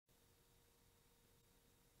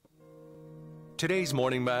Today's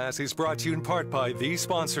morning mass is brought to you in part by these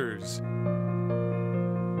sponsors.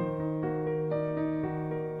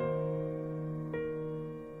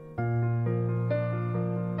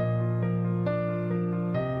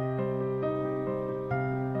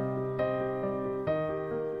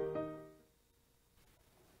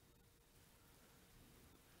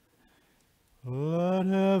 Let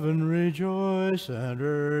heaven rejoice and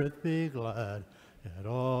earth be glad, and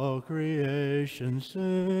all creation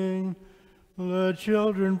sing. Let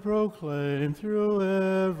children proclaim through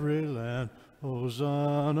every land,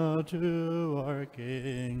 Hosanna to our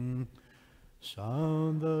King.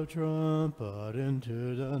 Sound the trumpet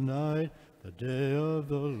into the night, the day of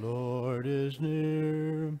the Lord is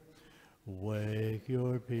near. Wake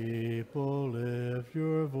your people, lift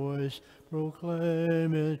your voice,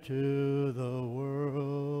 proclaim it to the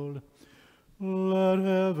world. Let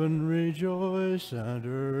heaven rejoice and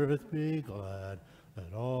earth be glad,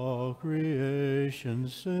 let all creation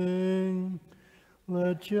sing.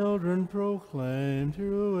 Let children proclaim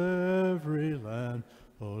through every land,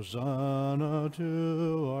 Hosanna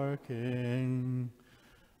to our King.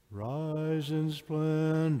 Rise in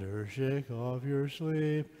splendor, shake off your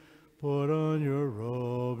sleep, put on your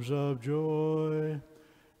robes of joy,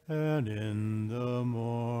 and in the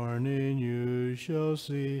morning you shall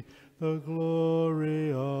see the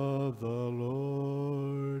glory of the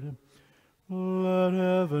Lord. Let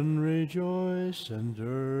heaven rejoice and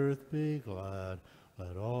earth be glad,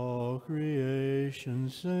 let all creation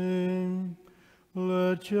sing.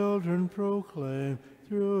 Let children proclaim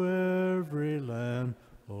through every land,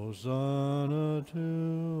 Hosanna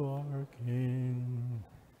to our King.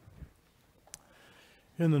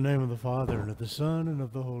 In the name of the Father, and of the Son, and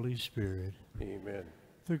of the Holy Spirit. Amen.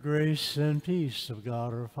 The grace and peace of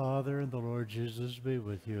God our Father and the Lord Jesus be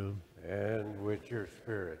with you. And with your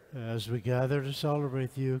spirit. As we gather to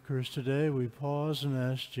celebrate the Eucharist today, we pause and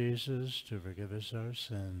ask Jesus to forgive us our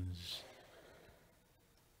sins.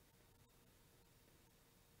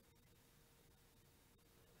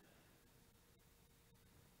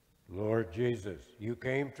 Lord Jesus, you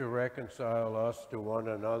came to reconcile us to one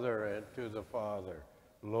another and to the Father.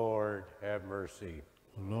 Lord, have mercy.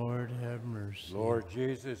 Lord, have mercy. Lord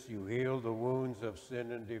Jesus, you heal the wounds of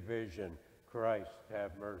sin and division. Christ,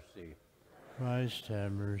 have mercy. Christ,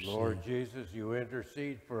 have mercy. Lord Jesus, you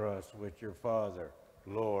intercede for us with your Father.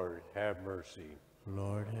 Lord, have mercy.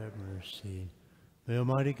 Lord, have mercy. May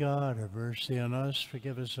Almighty God have mercy on us,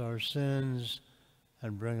 forgive us our sins,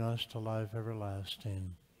 and bring us to life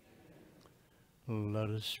everlasting. Let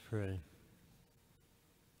us pray.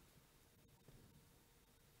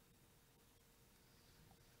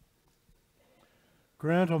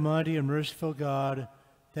 Grant, Almighty and merciful God,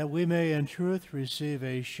 that we may in truth receive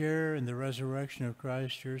a share in the resurrection of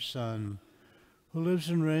Christ, your Son, who lives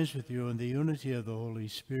and reigns with you in the unity of the Holy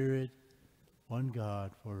Spirit, one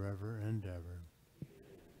God, forever and ever.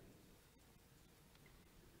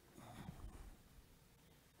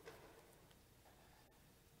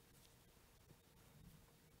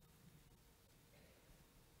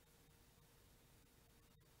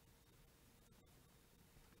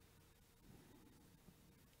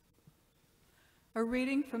 A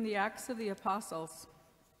reading from the Acts of the Apostles.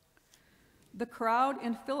 The crowd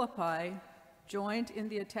in Philippi joined in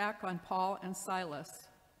the attack on Paul and Silas,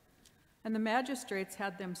 and the magistrates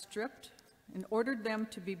had them stripped and ordered them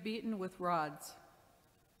to be beaten with rods.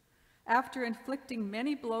 After inflicting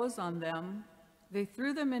many blows on them, they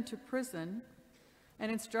threw them into prison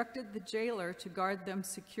and instructed the jailer to guard them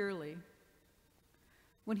securely.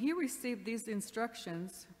 When he received these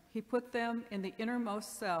instructions, he put them in the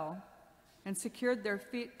innermost cell and secured their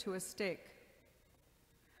feet to a stake.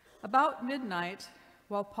 About midnight,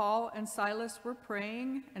 while Paul and Silas were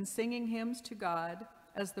praying and singing hymns to God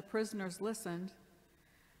as the prisoners listened,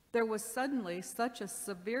 there was suddenly such a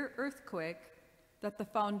severe earthquake that the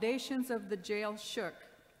foundations of the jail shook.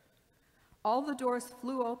 All the doors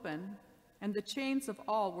flew open, and the chains of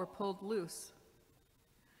all were pulled loose.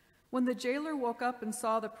 When the jailer woke up and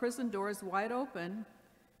saw the prison doors wide open,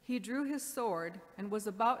 he drew his sword and was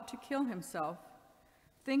about to kill himself,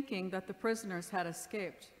 thinking that the prisoners had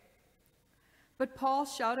escaped. But Paul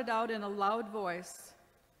shouted out in a loud voice,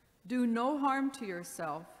 "Do no harm to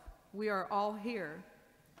yourself, we are all here."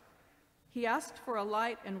 He asked for a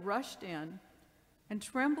light and rushed in, and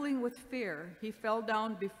trembling with fear, he fell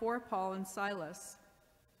down before Paul and Silas.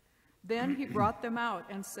 Then he brought them out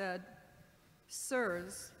and said,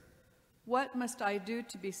 "Sirs, what must I do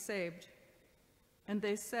to be saved?" And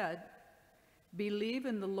they said, "Believe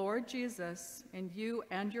in the Lord Jesus, and you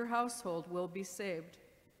and your household will be saved."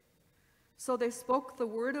 So they spoke the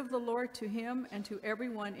word of the Lord to him and to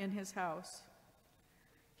everyone in his house.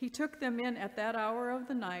 He took them in at that hour of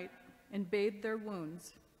the night and bathed their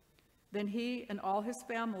wounds. Then he and all his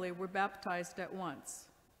family were baptized at once.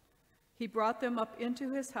 He brought them up into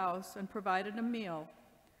his house and provided a meal,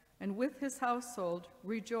 and with his household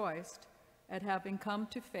rejoiced at having come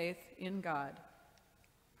to faith in God.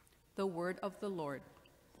 The word of the Lord.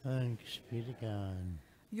 Thanks be to God.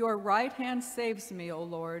 Your right hand saves me, O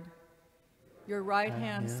Lord. Your right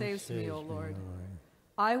hand saves me, O Lord.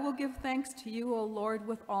 I will give thanks to you, O Lord,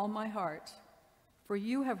 with all my heart, for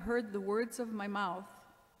you have heard the words of my mouth.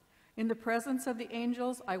 In the presence of the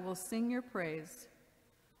angels I will sing your praise.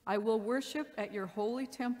 I will worship at your holy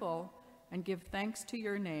temple and give thanks to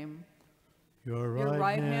your name. Your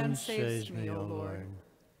right hand saves me, O Lord.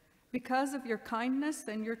 Because of your kindness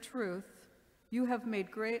and your truth, you have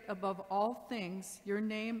made great above all things your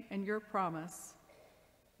name and your promise.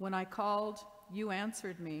 When I called, you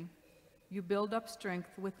answered me. You build up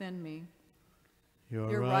strength within me.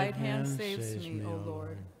 Your right hand saves me, O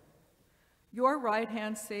Lord. Your right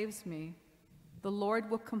hand saves me. The Lord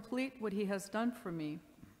will complete what he has done for me.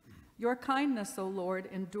 Your kindness, O Lord,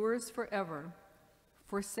 endures forever.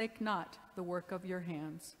 Forsake not the work of your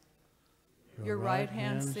hands. Your right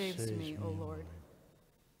hand saves me, O Lord.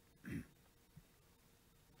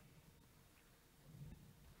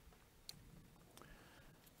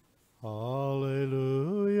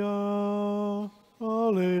 Alleluia,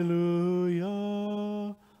 alleluia,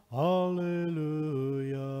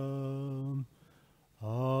 alleluia,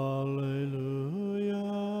 alleluia,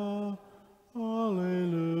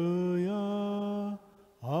 alleluia,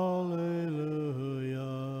 alleluia.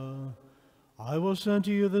 I will send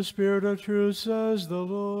to you the Spirit of truth, says the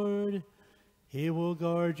Lord. He will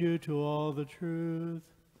guard you to all the truth.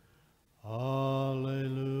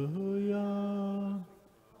 Alleluia.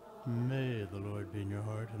 May the Lord be in your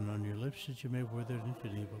heart and on your lips, that you may with it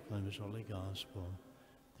infinitely proclaim his holy gospel.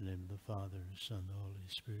 In the name of the Father, the Son, and the Holy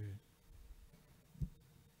Spirit.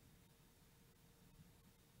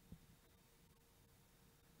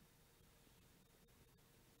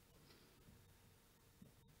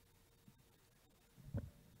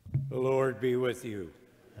 The Lord be with you.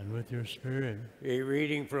 And with your spirit. A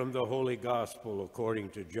reading from the Holy Gospel according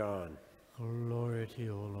to John. Glory to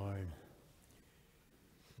you, O Lord.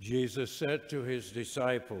 Jesus said to his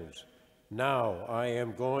disciples, "Now I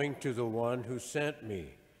am going to the one who sent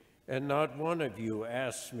me, and not one of you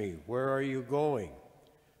asks me, 'Where are you going?'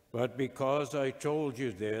 But because I told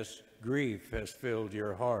you this, grief has filled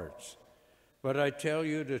your hearts. But I tell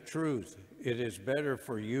you the truth, it is better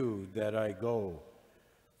for you that I go.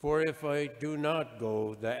 For if I do not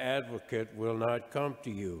go, the Advocate will not come to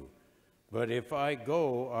you. But if I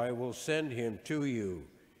go, I will send him to you.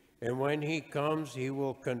 And when he comes, he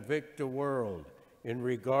will convict the world in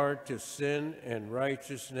regard to sin and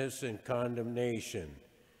righteousness and condemnation.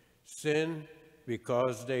 Sin,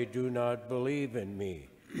 because they do not believe in me.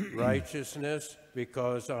 Righteousness,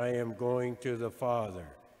 because I am going to the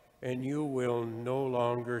Father, and you will no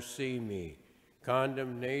longer see me.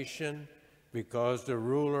 Condemnation, because the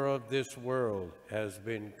ruler of this world has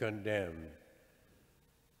been condemned."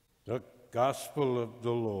 The Gospel of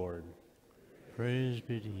the Lord. Praise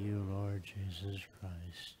be to you, Lord Jesus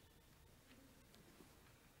Christ.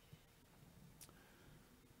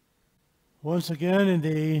 Once again, in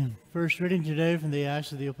the first reading today from the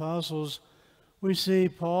Acts of the Apostles, we see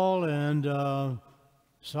Paul and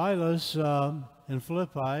Silas in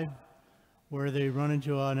Philippi, where they run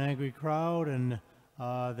into an angry crowd and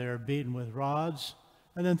they're beaten with rods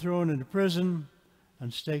and then thrown into prison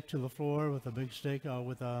and staked to the floor with a big stake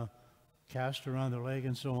with a cast around their leg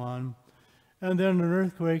and so on. And then an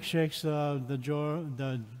earthquake shakes the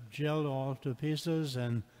jail all to pieces,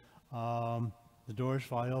 and the doors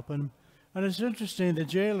fly open. And it's interesting, the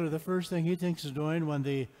jailer, the first thing he thinks of doing when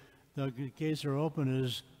the gates are open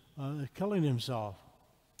is killing himself.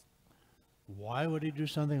 Why would he do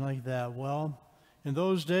something like that? Well, in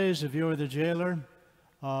those days, if you were the jailer,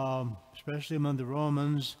 especially among the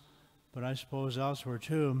Romans, but I suppose elsewhere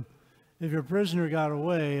too, if your prisoner got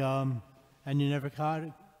away and you never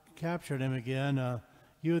captured him again,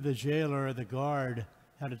 you, the jailer or the guard,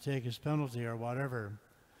 had to take his penalty or whatever.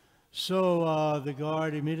 So the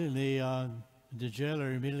guard immediately, the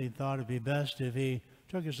jailer immediately thought it'd be best if he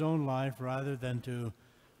took his own life rather than to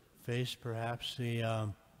face perhaps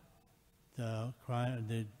the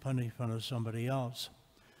punishment of somebody else.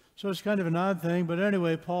 So it's kind of an odd thing, but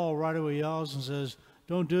anyway, Paul right away yells and says,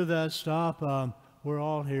 "Don't do that, stop, we're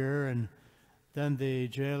all here." And then the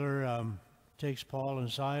jailer takes Paul and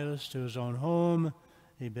Silas to his own home.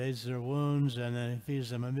 He bathes their wounds, and then he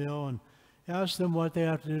feeds them a meal and asks them what they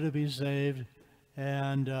have to do to be saved.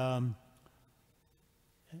 And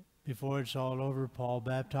before it's all over, Paul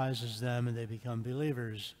baptizes them and they become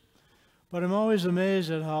believers. But I'm always amazed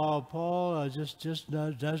at how Paul just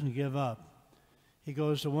doesn't give up. He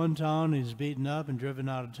goes to one town, he's beaten up and driven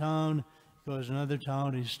out of town. He goes to another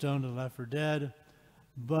town, he's stoned and left for dead.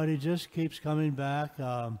 But he just keeps coming back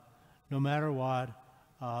no matter what.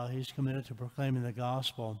 He's committed to proclaiming the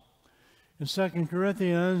gospel. In 2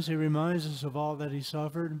 Corinthians, he reminds us of all that he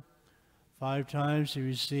suffered. 5 times he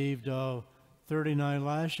received 39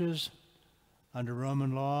 lashes under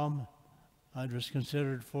Roman law. It was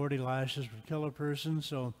considered 40 lashes would kill a person,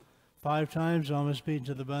 so 5 times almost beaten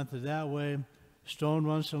to the method that way, stoned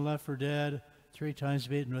once and left for dead, 3 times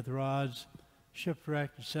beaten with rods,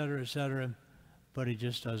 shipwrecked, etc., etc., but he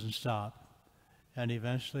just doesn't stop. And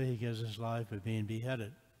eventually he gives his life by being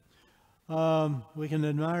beheaded. We can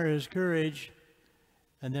admire his courage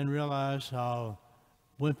and then realize how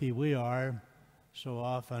wimpy we are, so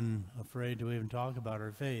often afraid to even talk about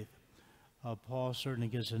our faith. Paul certainly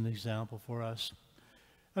gives an example for us.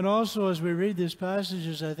 And also, as we read these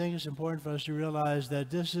passages, I think it's important for us to realize that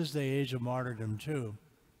this is the age of martyrdom, too.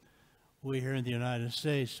 We here in the United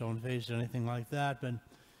States don't face anything like that, but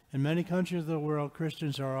in many countries of the world,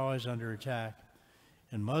 Christians are always under attack.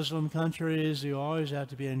 In Muslim countries, you always have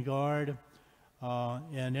to be on guard,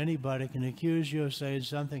 and anybody can accuse you of saying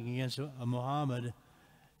something against Muhammad,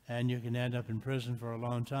 and you can end up in prison for a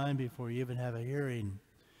long time before you even have a hearing.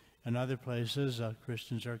 In other places,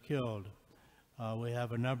 Christians are killed. We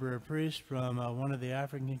have a number of priests from one of the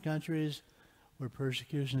African countries where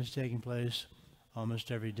persecution is taking place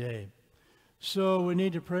almost every day. So we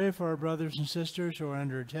need to pray for our brothers and sisters who are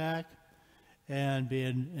under attack and be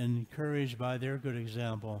encouraged by their good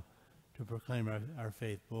example to proclaim our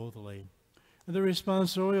faith boldly. In the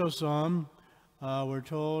responsorial psalm, we're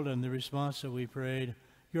told, in the response that we prayed,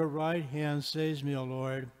 "Your right hand saves me, O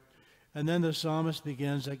Lord." And then the psalmist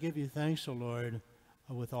begins, "I give you thanks, O Lord,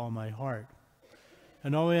 with all my heart."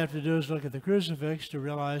 And all we have to do is look at the crucifix to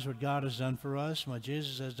realize what God has done for us, what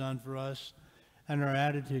Jesus has done for us, and our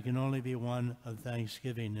attitude can only be one of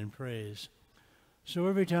thanksgiving and praise. So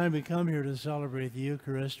every time we come here to celebrate the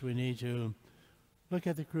Eucharist, we need to look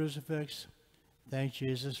at the crucifix, thank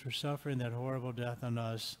Jesus for suffering that horrible death on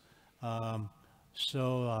us,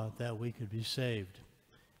 so that we could be saved.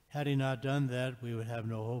 Had he not done that, we would have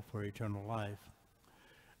no hope for eternal life.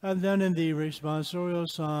 And then in the responsorial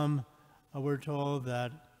psalm, we're told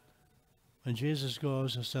that when Jesus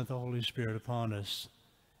goes, he'll send the Holy Spirit upon us,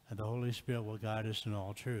 and the Holy Spirit will guide us in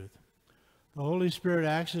all truth. The Holy Spirit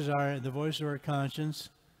acts as the voice of our conscience.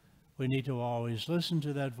 We need to always listen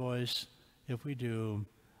to that voice. If we do,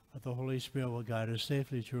 the Holy Spirit will guide us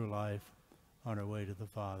safely through life on our way to the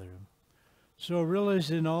Father. So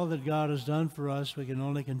realizing all that God has done for us, we can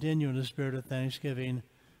only continue in the spirit of thanksgiving,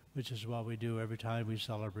 which is what we do every time we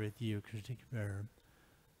celebrate the Eucharistic prayer.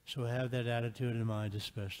 So have that attitude in mind,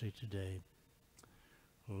 especially today.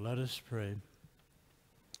 Let us pray.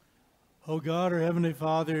 O God, our Heavenly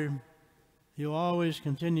Father, you always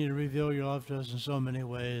continue to reveal your love to us in so many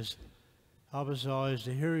ways. Help us always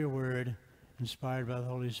to hear your word, inspired by the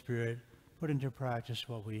Holy Spirit, put into practice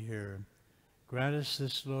what we hear. Grant us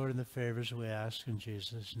this, Lord, and the favors we ask in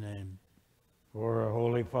Jesus' name. For our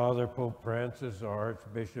Holy Father, Pope Francis, our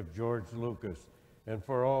Archbishop George Lucas, and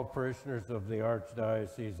for all parishioners of the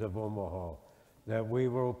Archdiocese of Omaha, that we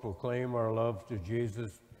will proclaim our love to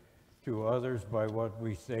Jesus to others by what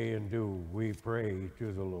we say and do, we pray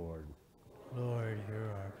to the Lord. Lord,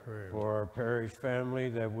 hear our prayer. For our parish family,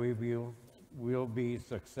 that we will be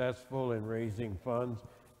successful in raising funds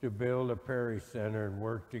to build a parish center and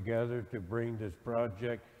work together to bring this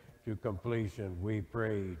project to completion, we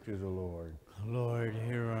pray to the Lord. Lord,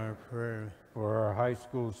 hear our prayer. For our high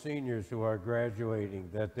school seniors who are graduating,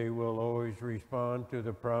 that they will always respond to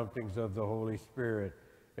the promptings of the Holy Spirit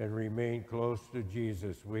and remain close to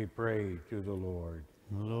Jesus, we pray to the Lord.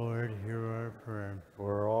 Lord, hear our prayer.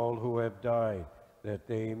 For all who have died, that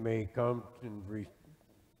they may come and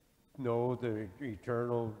know the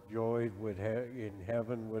eternal joy in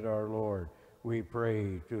heaven with our Lord, we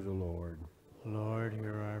pray to the Lord. Lord,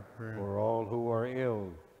 hear our prayer. For all who are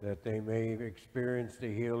ill, that they may experience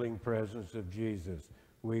the healing presence of Jesus,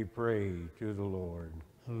 we pray to the Lord.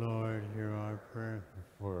 Lord, hear our prayer.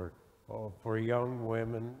 For young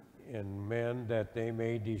women and men, that they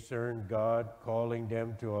may discern God calling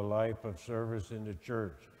them to a life of service in the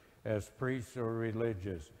church as priests or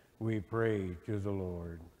religious, we pray to the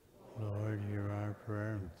Lord. Lord, hear our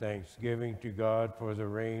prayer. Thanksgiving to God for the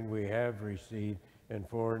rain we have received and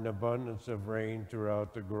for an abundance of rain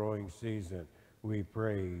throughout the growing season, we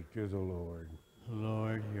pray to the Lord.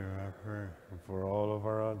 Lord, hear our prayer. And for all of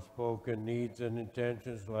our unspoken needs and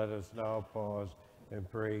intentions, let us now pause and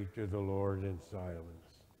pray to the Lord in silence.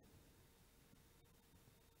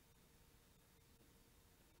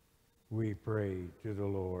 We pray to the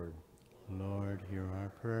Lord. Lord, hear our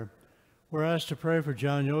prayer. We're asked to pray for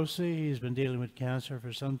John Yossi. He's been dealing with cancer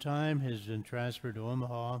for some time. He's been transferred to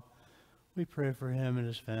Omaha. We pray for him and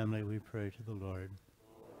his family. We pray to the Lord.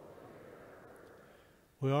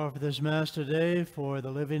 We offer this Mass today for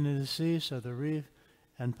the living and deceased of the Reef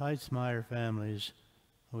and Peitzmeyer families.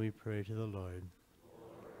 We pray to the Lord.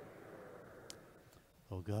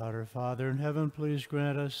 O God, our Father in heaven, please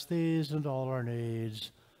grant us these and all our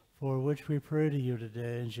needs, for which we pray to you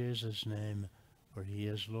today in Jesus' name, for he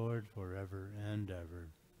is Lord forever and ever.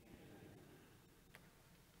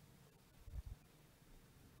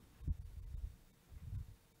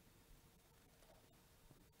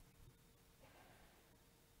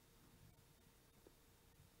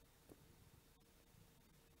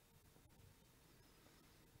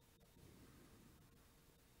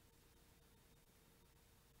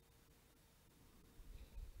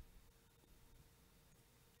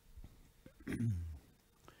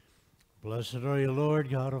 Blessed are you, Lord,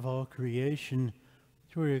 God of all creation.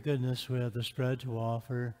 Through your goodness we have this bread to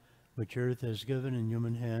offer, which earth has given and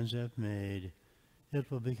human hands have made. It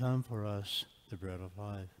will become for us the bread of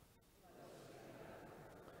life.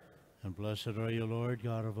 And blessed are you, Lord,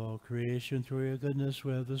 God of all creation. Through your goodness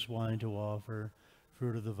we have this wine to offer,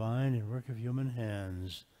 fruit of the vine and work of human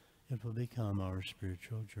hands. It will become our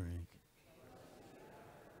spiritual drink.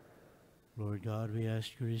 Lord God, we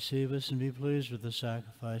ask you to receive us and be pleased with the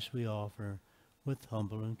sacrifice we offer with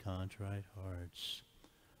humble and contrite hearts.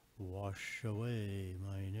 Wash away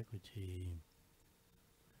my iniquity.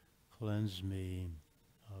 Cleanse me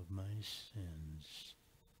of my sins.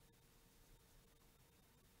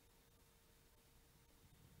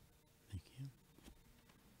 Thank you.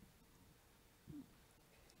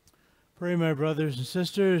 Pray, my brothers and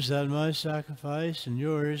sisters, that my sacrifice and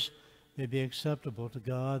yours may be acceptable to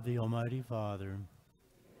God, the Almighty Father.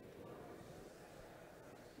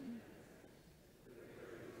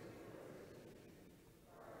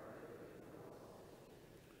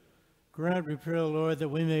 Grant, we pray, O Lord, that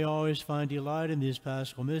we may always find delight in these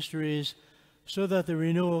paschal mysteries, so that the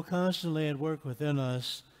renewal constantly at work within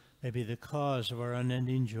us may be the cause of our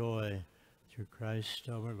unending joy. Through Christ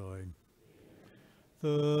our Lord. The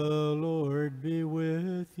Lord be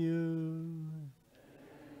with you.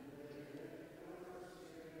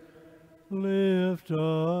 Lift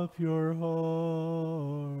up your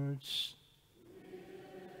hearts.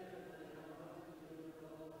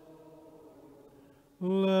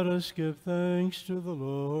 Let us give thanks to the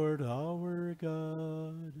Lord our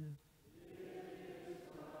God.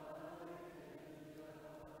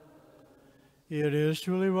 It is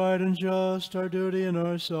truly right and just, our duty and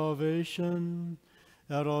our salvation,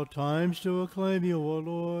 at all times to acclaim you, O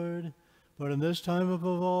Lord, but in this time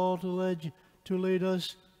above all to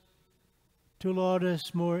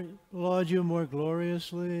laud you more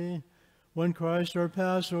gloriously, when Christ our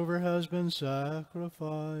Passover has been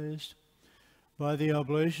sacrificed. By the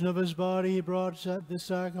oblation of his body, he brought the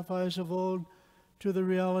sacrifice of old to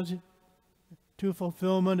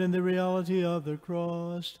fulfillment in the reality of the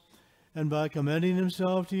cross, and by commending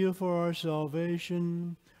himself to you for our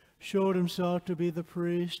salvation, showed himself to be the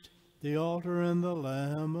priest, the altar, and the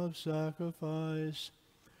lamb of sacrifice.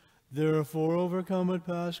 Therefore, overcome with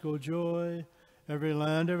paschal joy, every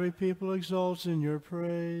land, every people exalts in your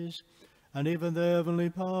praise, and even the heavenly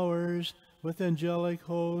powers with angelic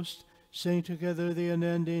hosts sing together the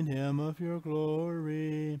unending hymn of your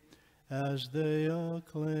glory, as they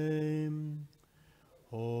acclaim,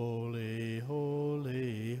 Holy,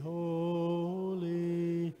 holy,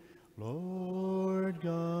 holy, Lord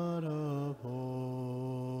God of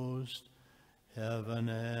hosts. Heaven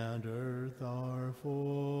and earth are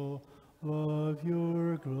full of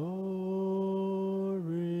your glory.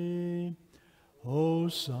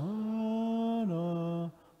 Hosanna,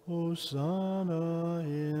 Hosanna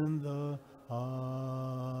in the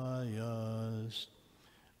highest.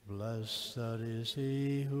 Blessed is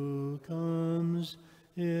he who comes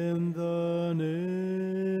in the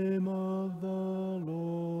name of the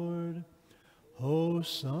Lord.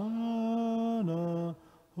 Hosanna,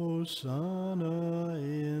 Hosanna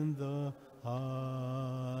in the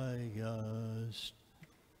highest.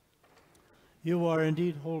 You are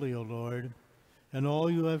indeed holy, O Lord, and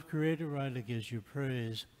all you have created rightly gives you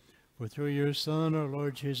praise. For through your Son, our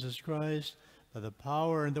Lord Jesus Christ, by the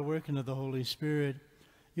power and the working of the Holy Spirit,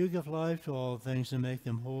 you give life to all things and make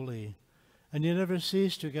them holy. And you never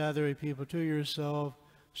cease to gather a people to yourself,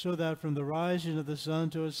 so that from the rising of the sun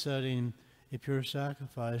to its setting, a pure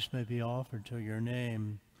sacrifice may be offered to your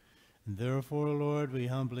name. And therefore, Lord, we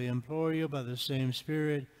humbly implore you by the same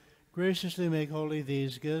Spirit, graciously make holy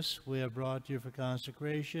these gifts we have brought you for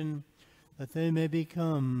consecration, that they may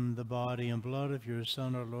become the body and blood of your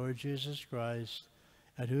Son, our Lord Jesus Christ,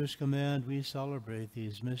 at whose command we celebrate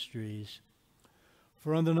these mysteries.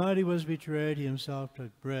 For on the night he was betrayed, he himself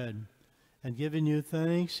took bread, and giving you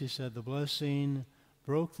thanks, he said the blessing,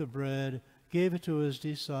 broke the bread, gave it to his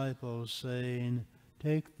disciples, saying,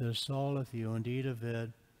 "Take this, all of you, and eat of it,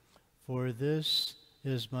 for this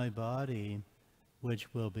is my body,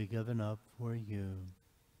 which will be given up for you."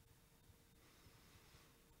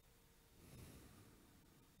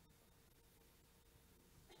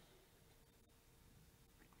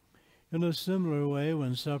 In a similar way,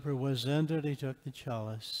 when supper was ended, he took the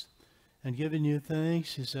chalice, and giving you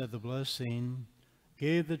thanks, he said the blessing,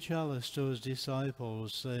 gave the chalice to his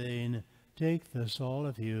disciples, saying, "Take this, all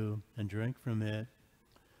of you, and drink from it,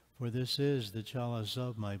 for this is the chalice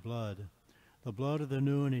of my blood, the blood of the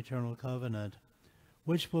new and eternal covenant,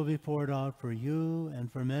 which will be poured out for you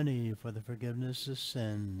and for many for the forgiveness of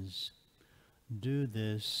sins. Do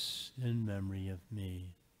this in memory of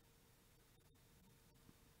me."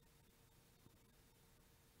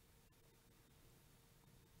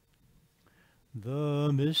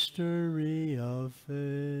 The mystery of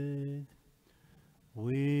faith.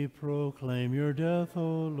 We proclaim your death,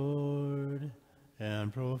 O Lord,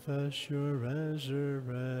 and profess your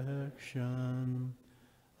resurrection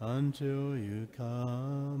until you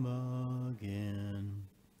come again.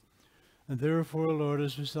 And therefore, Lord,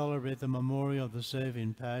 as we celebrate the memorial of the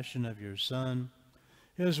saving passion of your Son,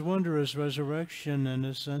 his wondrous resurrection and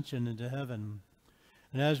ascension into heaven,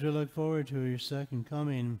 and as we look forward to your second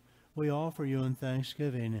coming, we offer you in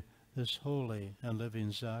thanksgiving this holy and living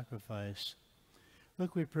sacrifice.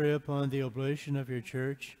 Look, we pray upon the oblation of your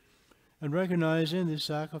church, and recognizing the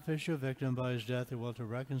sacrificial victim by his death who will to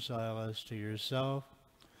reconcile us to yourself,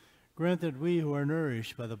 grant that we who are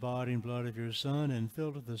nourished by the body and blood of your Son and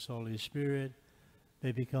filled with this Holy Spirit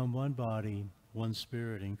may become one body, one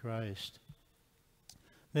spirit in Christ.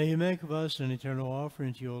 May he make of us an eternal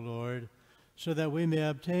offering to you, O Lord, so that we may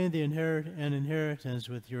obtain the inheritance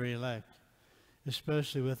with your elect,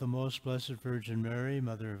 especially with the most blessed Virgin Mary,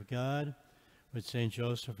 Mother of God, with Saint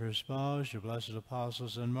Joseph, her spouse, your blessed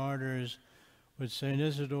apostles and martyrs, with Saint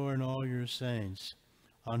Isidore and all your saints,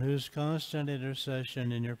 on whose constant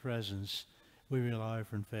intercession in your presence we rely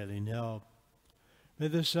for unfailing help. May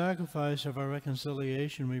the sacrifice of our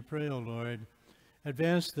reconciliation, we pray, O Lord,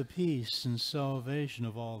 advance the peace and salvation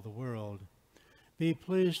of all the world. Be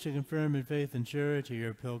pleased to confirm in faith and charity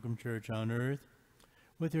your pilgrim church on earth,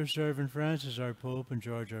 with your servant Francis, our Pope, and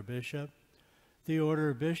George, our Bishop, the order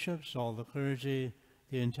of bishops, all the clergy,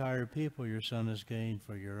 the entire people your Son has gained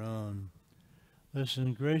for your own.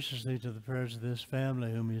 Listen graciously to the prayers of this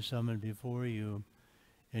family whom you summon before you.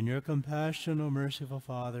 In your compassion, O merciful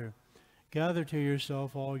Father, gather to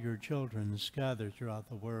yourself all your children scattered throughout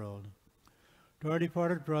the world. To our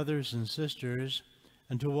departed brothers and sisters,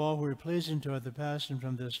 and to all who are pleasing to the passing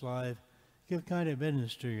from this life, give kind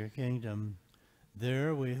admittance to your kingdom.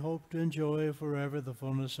 There we hope to enjoy forever the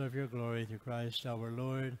fullness of your glory through Christ our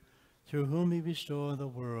Lord, through whom you bestow on the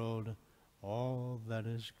world all that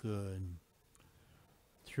is good.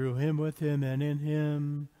 Through him, with him, and in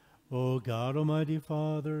him, O God, Almighty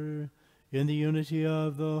Father, in the unity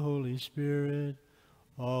of the Holy Spirit,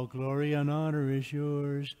 all glory and honor is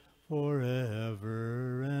yours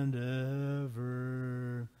forever and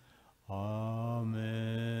ever.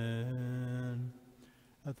 Amen.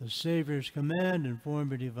 At the Savior's command and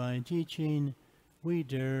form of divine teaching, we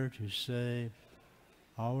dare to say,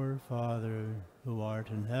 Our Father, who art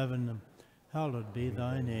in heaven, hallowed be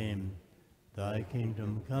thy name. Thy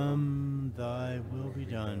kingdom come, thy will be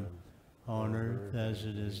done, on earth as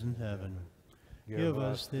it is in heaven. Give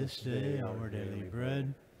us this day our daily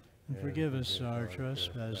bread, and forgive us our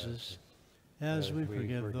trespasses, as we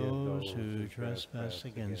forgive those who trespass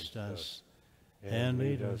against us. And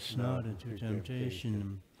lead us not into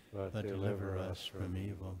temptation, but deliver us from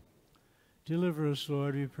evil. Deliver us,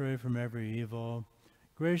 Lord, we pray, from every evil.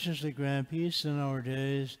 Graciously grant peace in our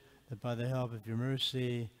days, that by the help of your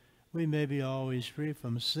mercy we may be always free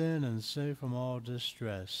from sin and safe from all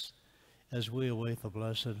distress, as we await the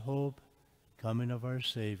blessed hope, coming of our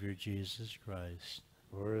Savior, Jesus Christ.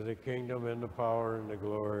 For the kingdom and the power and the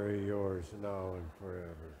glory are yours now and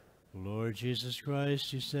forever. Lord Jesus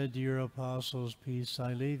Christ, you said to your apostles, Peace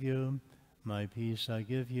I leave you, my peace I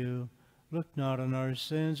give you. Look not on our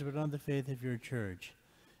sins, but on the faith of your church,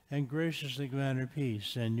 and graciously grant her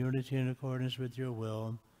peace and unity in accordance with your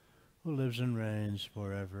will, who lives and reigns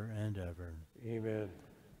forever and ever. Amen.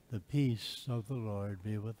 The peace of the Lord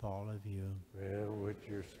be with all of you. And with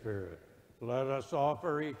your spirit. Let us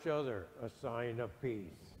offer each other a sign of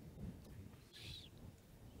peace.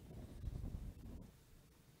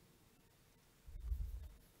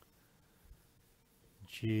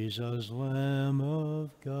 Jesus, Lamb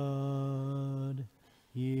of God,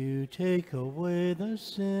 you take away the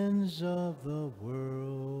sins of the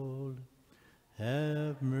world.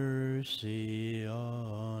 Have mercy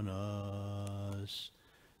on us.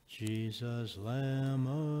 Jesus, Lamb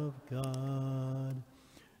of God,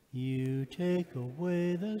 you take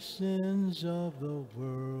away the sins of the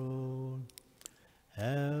world.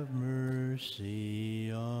 Have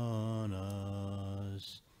mercy on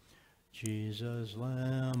us. Jesus,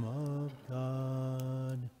 Lamb of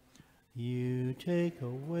God, you take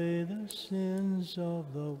away the sins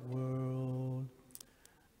of the world.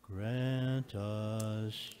 Grant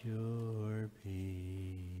us your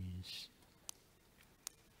peace.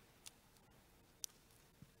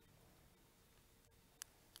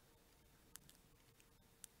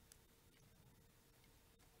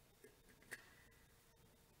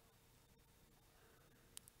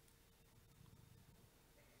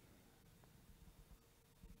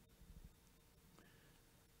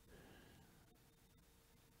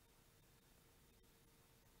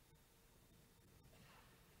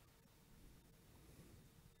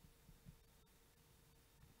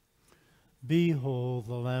 Behold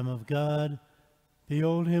the Lamb of God.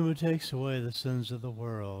 Behold him who takes away the sins of the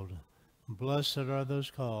world. Blessed are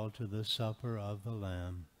those called to the supper of the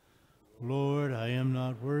Lamb. Lord, I am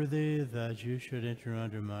not worthy that you should enter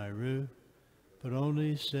under my roof, but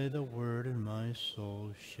only say the word and my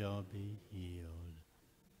soul shall be healed.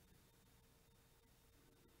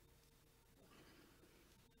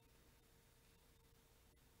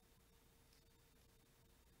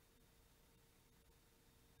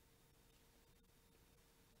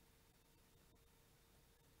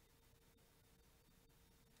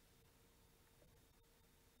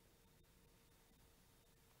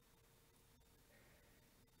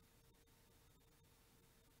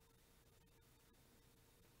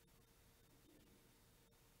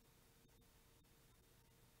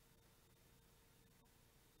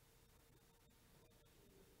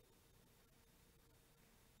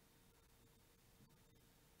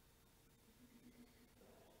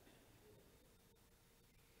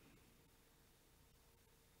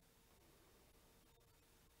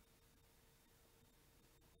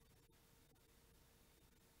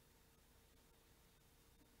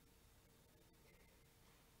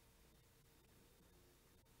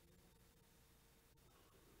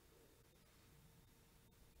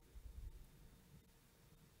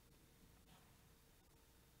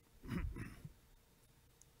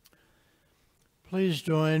 Please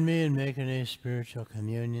join me in making a spiritual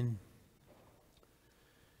communion.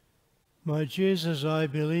 My Jesus, I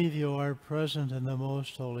believe you are present in the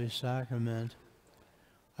most holy sacrament.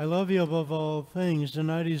 I love you above all things,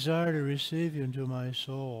 and I desire to receive you into my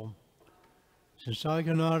soul. Since I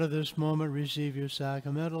cannot at this moment receive you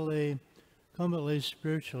sacramentally, come at least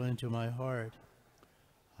spiritually into my heart.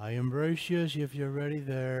 I embrace you as if you're already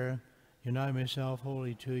there, unite myself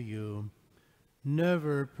wholly to you.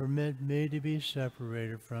 Never permit me to be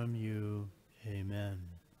separated from you. Amen.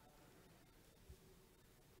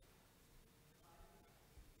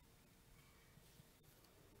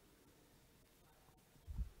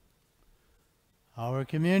 Our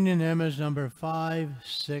communion hymn is number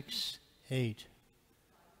 568.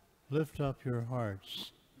 Lift up your hearts.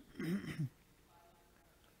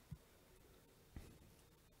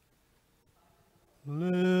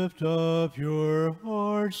 Lift up your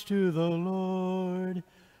hearts to the Lord.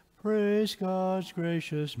 Praise God's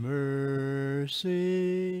gracious mercy.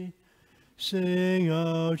 Sing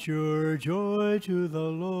out your joy to the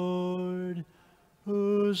Lord,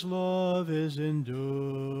 whose love is enduring.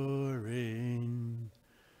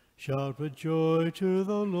 Shout with joy to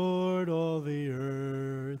the Lord, all the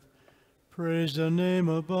earth. Praise the name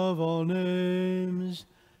above all names.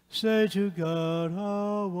 Say to God,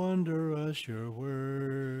 how wondrous your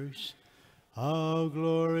works, how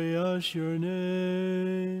glorious your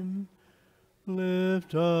name.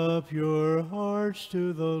 Lift up your hearts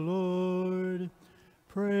to the Lord.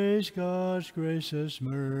 Praise God's gracious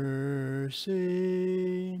mercy.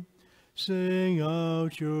 Sing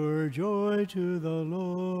out your joy to the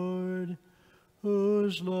Lord,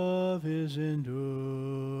 whose love is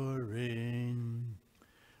enduring.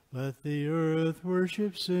 Let the earth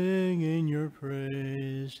worship, sing in your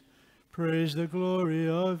praise. Praise the glory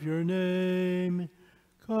of your name.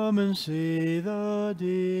 Come and see the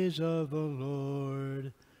deeds of the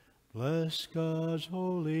Lord, Bless God's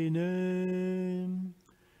holy name.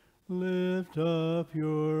 Lift up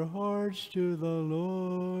your hearts to the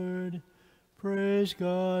Lord. Praise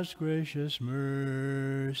God's gracious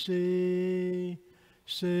mercy.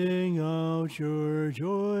 Sing out your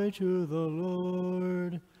joy to the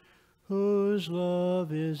Lord, whose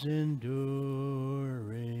love is enduring.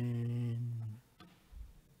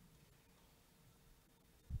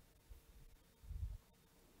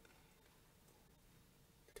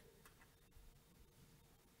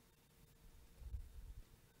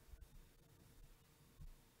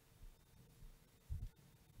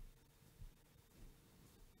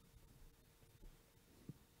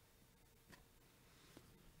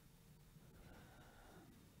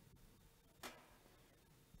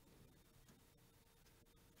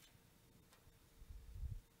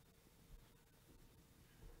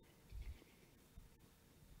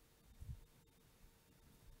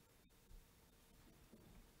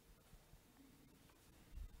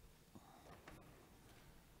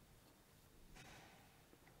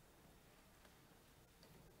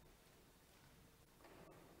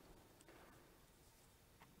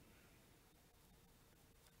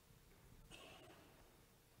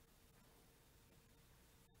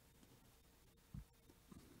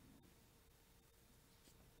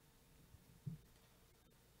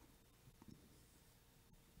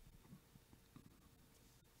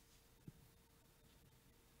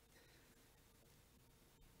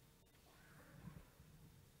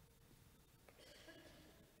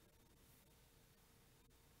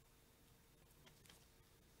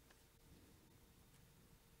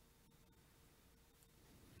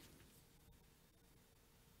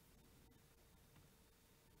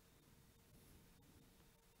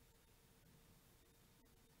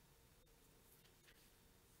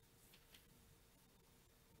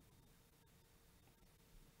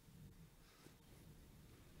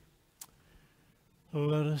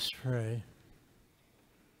 Let us pray.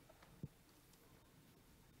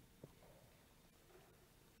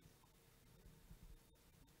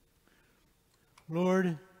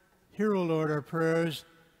 Lord, hear, O Lord, our prayers,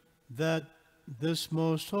 that this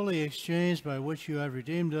most holy exchange by which you have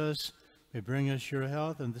redeemed us may bring us your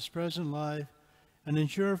health in this present life and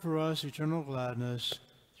ensure for us eternal gladness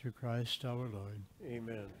through Christ our Lord.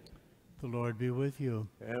 Amen. The Lord be with you.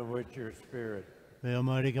 And with your spirit. May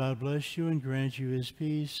Almighty God bless you and grant you his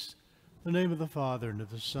peace. In the name of the Father, and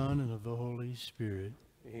of the Son, and of the Holy Spirit.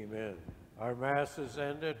 Amen. Our Mass is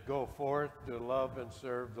ended. Go forth to love and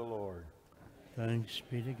serve the Lord. Thanks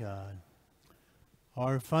be to God.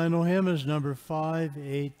 Our final hymn is number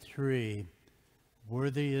 583,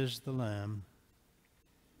 Worthy is the Lamb.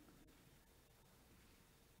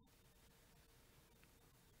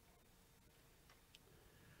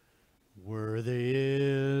 Worthy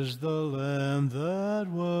is the Lamb that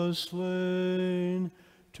was slain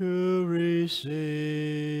to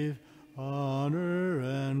receive honor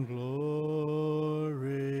and glory.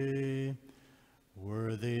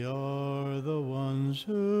 Worthy are the ones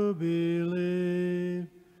who believe,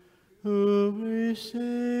 who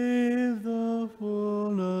receive the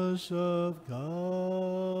fullness of God.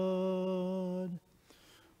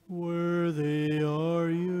 Worthy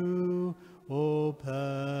are you, O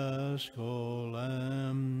Paschal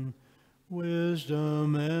Lamb.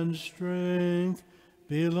 Wisdom and strength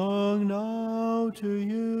belong now to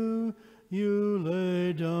you. You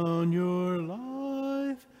laid down your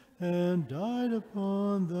life and died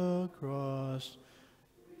upon the cross.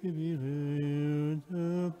 You belong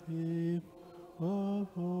the people of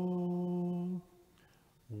hope.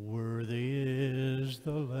 Worthy is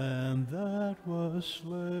the Lamb that was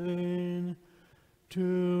slain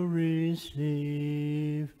to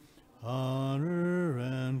receive honor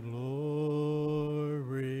and glory.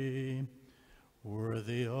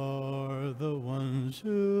 Worthy are the ones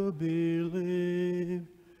who believe,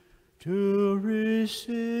 to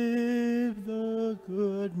receive the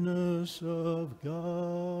goodness of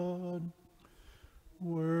God.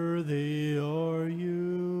 Worthy are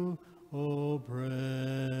you, O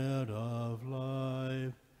bread of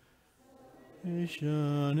life.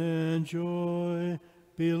 Salvation and joy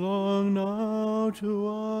belong now to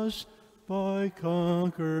us by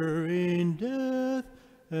conquering death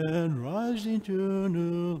and rising to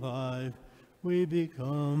new life. We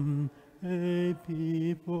become a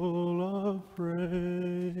people of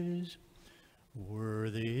praise.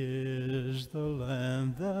 Worthy is the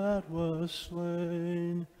Lamb that was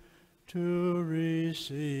slain to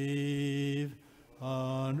receive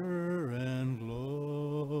honor and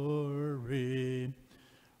glory.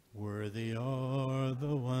 Worthy are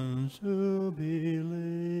the ones who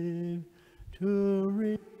believe, to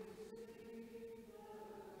receive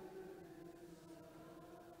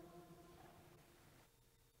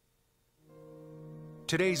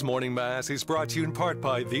Today's morning mass is brought to you in part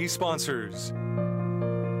by these sponsors: